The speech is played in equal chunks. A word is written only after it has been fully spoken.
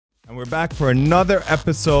And we're back for another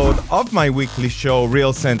episode of my weekly show,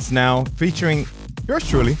 Real Sense Now, featuring yours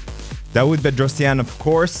truly, Dawood Bedrosian, of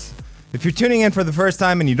course. If you're tuning in for the first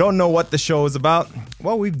time and you don't know what the show is about,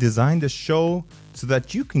 well, we've designed a show so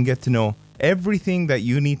that you can get to know everything that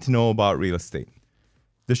you need to know about real estate.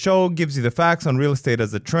 The show gives you the facts on real estate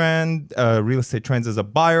as a trend, real estate trends as a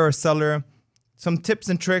buyer or seller, some tips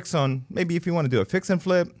and tricks on maybe if you want to do a fix and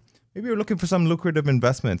flip, maybe you're looking for some lucrative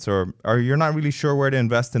investments or you're not really sure where to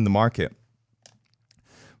invest in the market.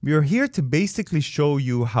 We are here to basically show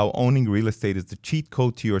you how owning real estate is the cheat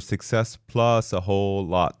code to your success, plus a whole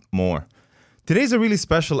lot more. Today's a really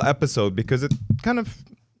special episode because it kind of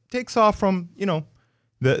takes off from,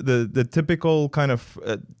 the typical kind of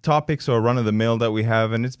topics or run-of-the-mill that we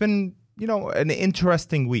have. And it's been, an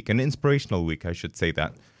interesting week, an inspirational week, I should say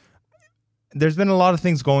that. There's been a lot of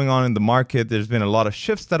things going on in the market. There's been a lot of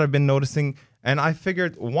shifts that I've been noticing. And I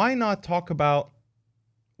figured, why not talk about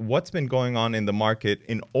what's been going on in the market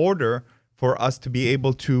in order for us to be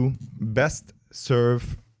able to best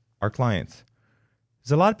serve our clients?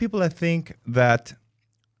 There's a lot of people that think that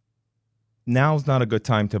now's not a good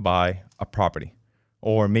time to buy a property,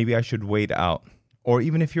 or maybe I should wait out. Or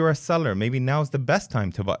even if you're a seller, maybe now's the best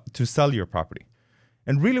time to sell your property.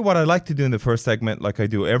 And really what I like to do in the first segment, like I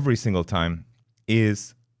do every single time,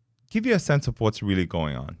 is give you a sense of what's really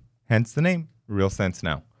going on. Hence the name, Real Sense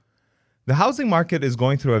Now. The housing market is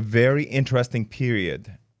going through a very interesting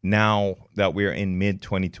period now that we're in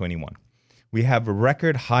mid-2021. We have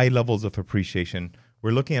record high levels of appreciation. We're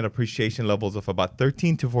looking at appreciation levels of about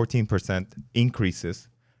 13 to 14% increases,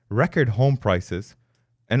 record home prices,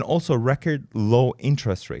 and also record low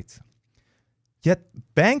interest rates. Yet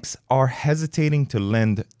banks are hesitating to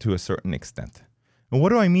lend to a certain extent. And what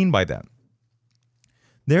do I mean by that?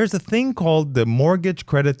 There's a thing called the Mortgage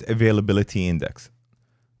Credit Availability Index,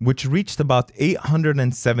 which reached about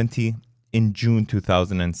 870 in June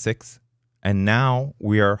 2006. And now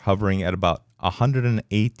we are hovering at about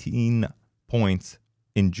 118 points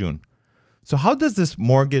in June. So how does this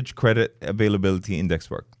Mortgage Credit Availability Index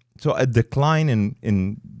work? So a decline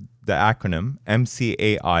in the acronym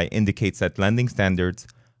MCAI indicates that lending standards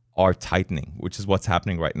are tightening, which is what's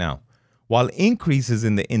happening right now, while increases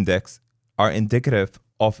in the index are indicative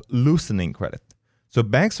of loosening credit. So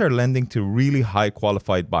banks are lending to really high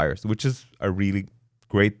qualified buyers, which is a really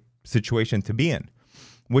great situation to be in,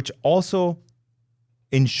 which also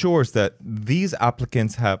ensures that these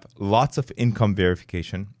applicants have lots of income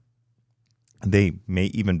verification. They may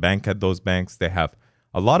even bank at those banks. They have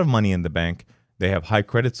a lot of money in the bank. They have high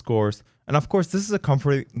credit scores. And of course, this is a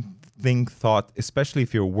comforting thought, especially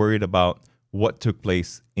if you're worried about what took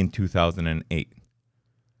place in 2008.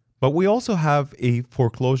 But we also have a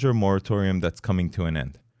foreclosure moratorium that's coming to an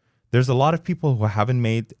end. There's a lot of people who haven't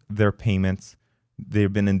made their payments.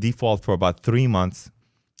 They've been in default for about 3 months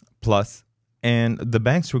plus, and the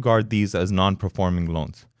banks regard these as non-performing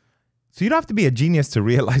loans. So you don't have to be a genius to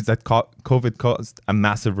realize that COVID caused a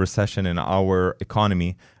massive recession in our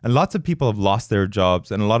economy. And lots of people have lost their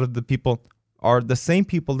jobs. And a lot of the people are the same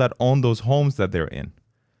people that own those homes that they're in.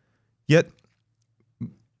 Yet,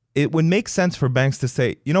 it would make sense for banks to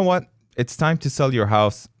say, you know what? It's time to sell your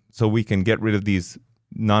house so we can get rid of these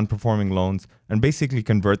non-performing loans and basically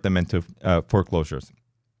convert them into foreclosures.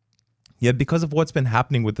 Yet, because of what's been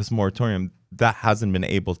happening with this moratorium, that hasn't been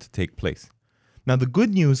able to take place. Now, the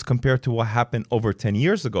good news compared to what happened over 10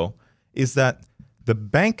 years ago is that the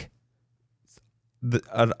bank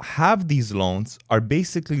that have these loans are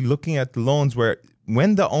basically looking at loans where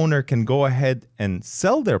when the owner can go ahead and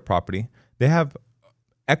sell their property, they have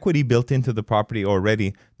equity built into the property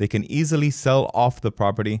already. They can easily sell off the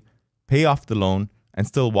property, pay off the loan, and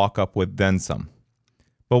still walk up with then some.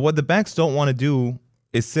 But what the banks don't want to do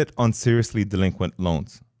is sit on seriously delinquent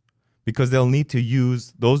loans because they'll need to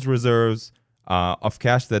use those reserves of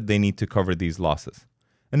cash that they need to cover these losses.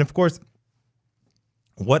 And of course,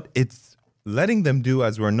 what it's letting them do,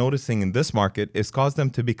 as we're noticing in this market, is cause them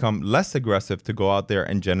to become less aggressive to go out there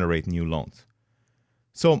and generate new loans.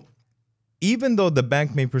 So even though the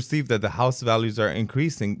bank may perceive that the house values are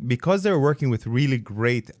increasing, because they're working with really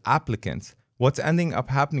great applicants, what's ending up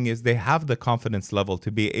happening is they have the confidence level to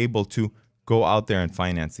be able to go out there and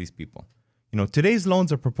finance these people. Today's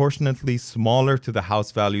loans are proportionately smaller to the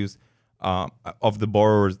house values of the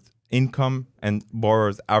borrower's income and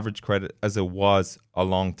borrower's average credit as it was a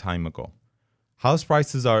long time ago. House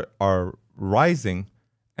prices are rising,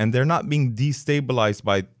 and they're not being destabilized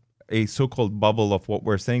by a so-called bubble of what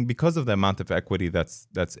we're saying because of the amount of equity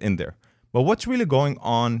that's in there. But what's really going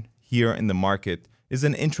on here in the market is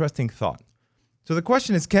an interesting thought. So the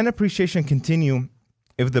question is, can appreciation continue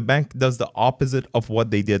if the bank does the opposite of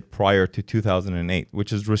what they did prior to 2008,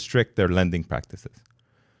 which is restrict their lending practices?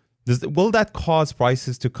 Will that cause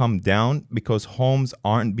prices to come down because homes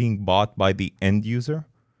aren't being bought by the end user?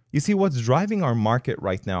 You see, what's driving our market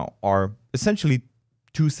right now are essentially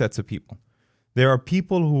two sets of people. There are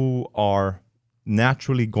people who are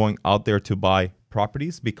naturally going out there to buy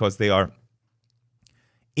properties because they are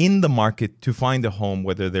in the market to find a home,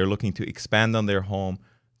 whether they're looking to expand on their home,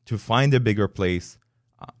 to find a bigger place.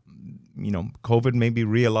 COVID maybe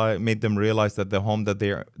made them realize that the home that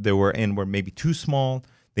they were in were maybe too small.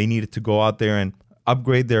 They needed to go out there and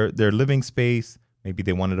upgrade their living space. Maybe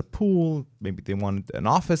they wanted a pool. Maybe they wanted an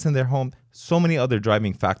office in their home. So many other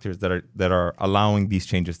driving factors that are allowing these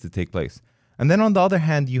changes to take place. And then on the other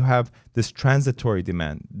hand, you have this transitory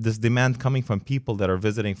demand, this demand coming from people that are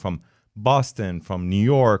visiting from Boston, from New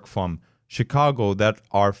York, from Chicago, that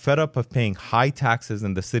are fed up of paying high taxes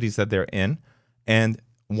in the cities that they're in and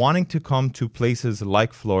wanting to come to places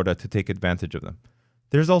like Florida to take advantage of them.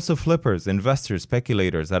 There's also flippers, investors,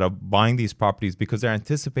 speculators that are buying these properties because they're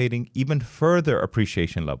anticipating even further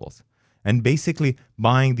appreciation levels and basically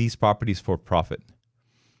buying these properties for profit.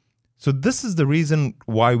 So this is the reason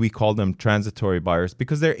why we call them transitory buyers,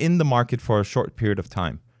 because they're in the market for a short period of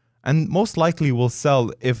time and most likely will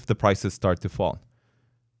sell if the prices start to fall.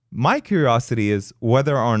 My curiosity is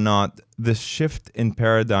whether or not this shift in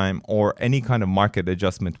paradigm or any kind of market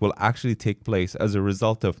adjustment will actually take place as a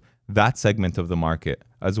result of that segment of the market,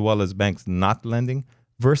 as well as banks not lending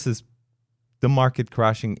versus the market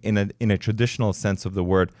crashing in a traditional sense of the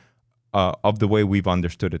word, of the way we've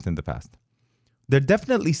understood it in the past. There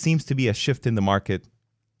definitely seems to be a shift in the market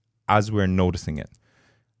as we're noticing it.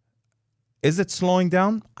 Is it slowing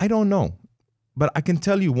down? I don't know. But I can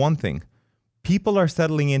tell you one thing. People are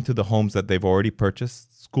settling into the homes that they've already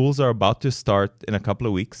purchased. Schools are about to start in a couple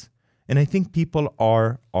of weeks. And I think people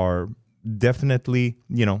are definitely,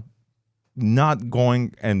 not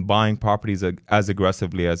going and buying properties as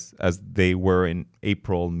aggressively as they were in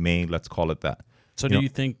April, May, let's call it that. So do you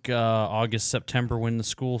think August, September, when the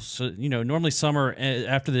schools, normally summer,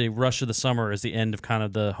 after the rush of the summer is the end of kind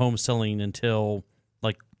of the home selling until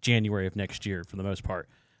like January of next year for the most part.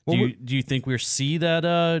 Do you think we'll see that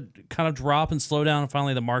kind of drop and slow down and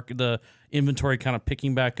finally the inventory kind of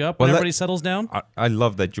picking back up when everybody settles down? I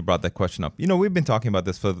love that you brought that question up. We've been talking about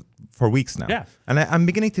this for weeks now. Yeah. And I'm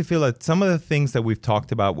beginning to feel that some of the things that we've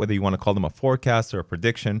talked about, whether you want to call them a forecast or a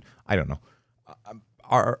prediction, I don't know,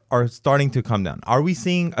 are starting to come down. Are we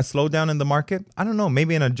seeing a slowdown in the market? I don't know,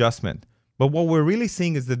 maybe an adjustment. But what we're really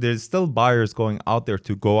seeing is that there's still buyers going out there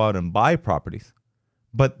to go out and buy properties.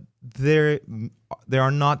 But there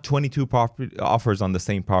are not 22 property offers on the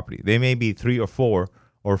same property. They may be 3 or 4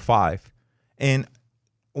 or 5. And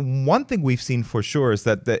one thing we've seen for sure is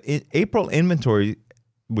that the April inventory,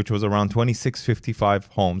 which was around 2,655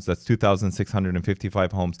 homes, that's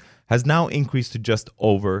 2,655 homes, has now increased to just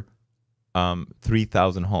over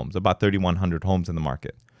 3,000 homes, about 3,100 homes in the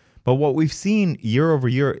market. But what we've seen year over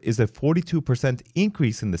year is a 42%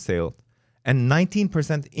 increase in the sales and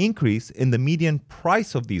 19% increase in the median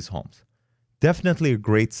price of these homes. Definitely a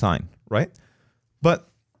great sign, right? But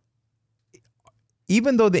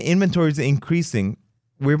even though the inventory is increasing,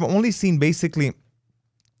 we've only seen basically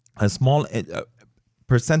a small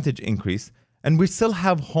percentage increase, and we still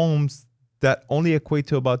have homes that only equate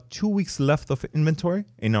to about 2 weeks left of inventory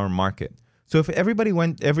in our market. So if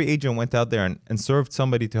every agent went out there and served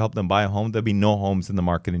somebody to help them buy a home, there'd be no homes in the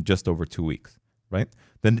market in just over 2 weeks, right?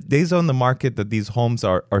 The days on the market that these homes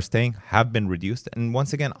are staying have been reduced. And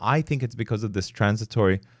once again, I think it's because of this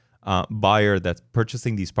transitory buyer that's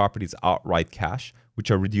purchasing these properties outright cash,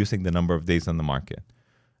 which are reducing the number of days on the market.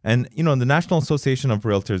 And, the National Association of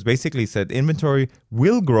Realtors basically said inventory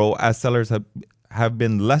will grow as sellers have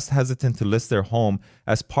been less hesitant to list their home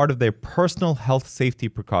as part of their personal health safety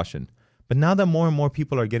precaution. But now that more and more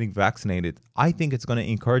people are getting vaccinated, I think it's going to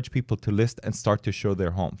encourage people to list and start to show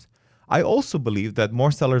their homes. I also believe that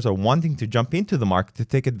more sellers are wanting to jump into the market to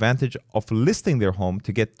take advantage of listing their home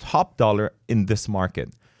to get top dollar in this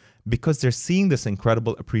market because they're seeing this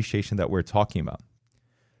incredible appreciation that we're talking about.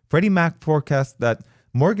 Freddie Mac forecasts that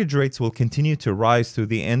mortgage rates will continue to rise through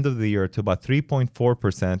the end of the year to about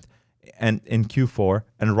 3.4% and in Q4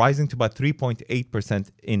 and rising to about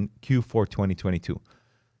 3.8% in Q4 2022.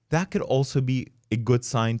 That could also be a good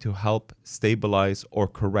sign to help stabilize or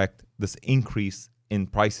correct this increase in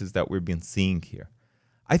prices that we've been seeing here.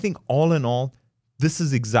 I think all in all, this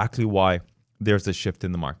is exactly why there's a shift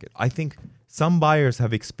in the market. I think some buyers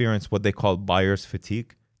have experienced what they call buyer's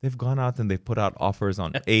fatigue. They've gone out and they've put out offers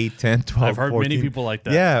on 8, 10, 12, I've heard 14. many people like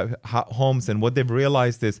that. Yeah, homes. And what they've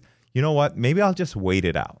realized is, you know what, maybe I'll just wait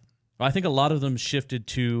it out. I think a lot of them shifted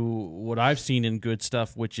to what I've seen in good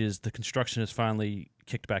stuff, which is the construction has finally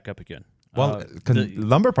kicked back up again. Well,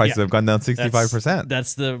 lumber prices have gone down 65%.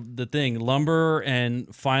 That's the thing. Lumber,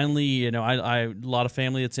 and finally, you know, I a lot of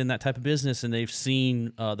family that's in that type of business, and they've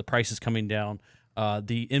seen the prices coming down,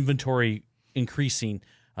 the inventory increasing.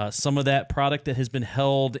 Some of that product that has been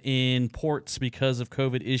held in ports because of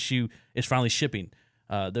COVID issue is finally shipping.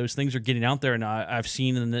 Those things are getting out there, and I've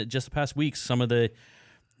seen in just the past weeks some of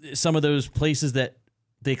those places that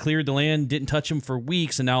they cleared the land, didn't touch them for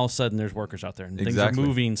weeks, and now all of a sudden there's workers out there and things are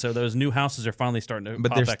moving. So those new houses are finally starting to.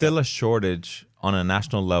 But there's still a shortage on a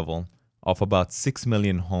national level of about 6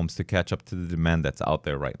 million homes to catch up to the demand that's out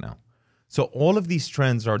there right now. So all of these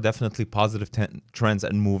trends are definitely positive trends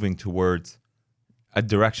and moving towards a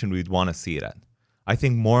direction we'd want to see it at. I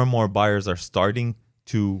think more and more buyers are starting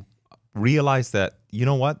to realize that, you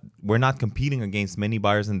know what, we're not competing against many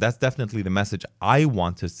buyers, and that's definitely the message I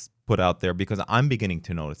want to put out there, because I'm beginning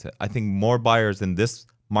to notice it. I think more buyers in this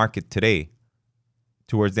market today,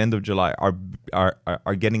 towards the end of July,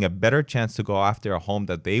 are getting a better chance to go after a home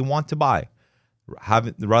that they want to buy,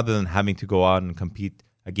 rather than having to go out and compete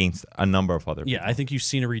against a number of other people. Yeah, I think you've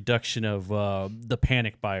seen a reduction of the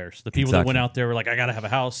panic buyers, the people that went out there were like, I got to have a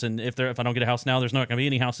house, and if I don't get a house now, there's not going to be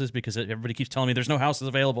any houses because everybody keeps telling me there's no houses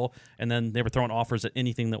available, and then they were throwing offers at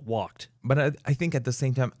anything that walked. But I think at the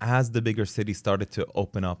same time, as the bigger cities started to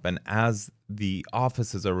open up, and as the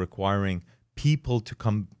offices are requiring people to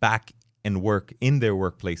come back and work in their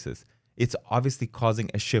workplaces, it's obviously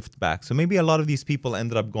causing a shift back. So maybe a lot of these people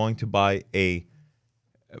ended up going to buy a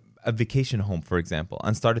vacation home, for example,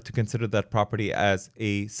 and started to consider that property as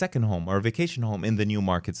a second home or a vacation home in the new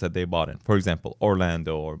markets that they bought in. For example,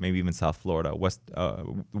 Orlando, or maybe even South Florida,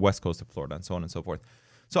 west coast of Florida, and so on and so forth.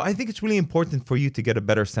 So I think it's really important for you to get a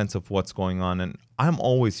better sense of what's going on, and I'm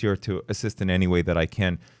always here to assist in any way that I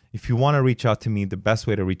can. If you want to reach out to me, the best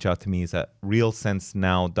way to reach out to me is at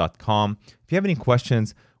realsensenow.com. If you have any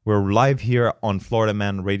questions, we're live here on Florida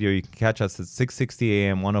Man Radio. You can catch us at 660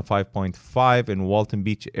 AM, 105.5 in Walton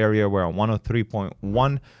Beach area. We're on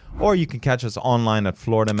 103.1. Or you can catch us online at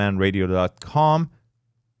floridamanradio.com.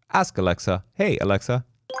 Ask Alexa, hey, Alexa,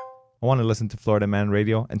 I want to listen to Florida Man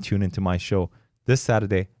Radio, and tune into my show this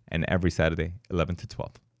Saturday and every Saturday, 11 to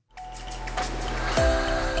 12.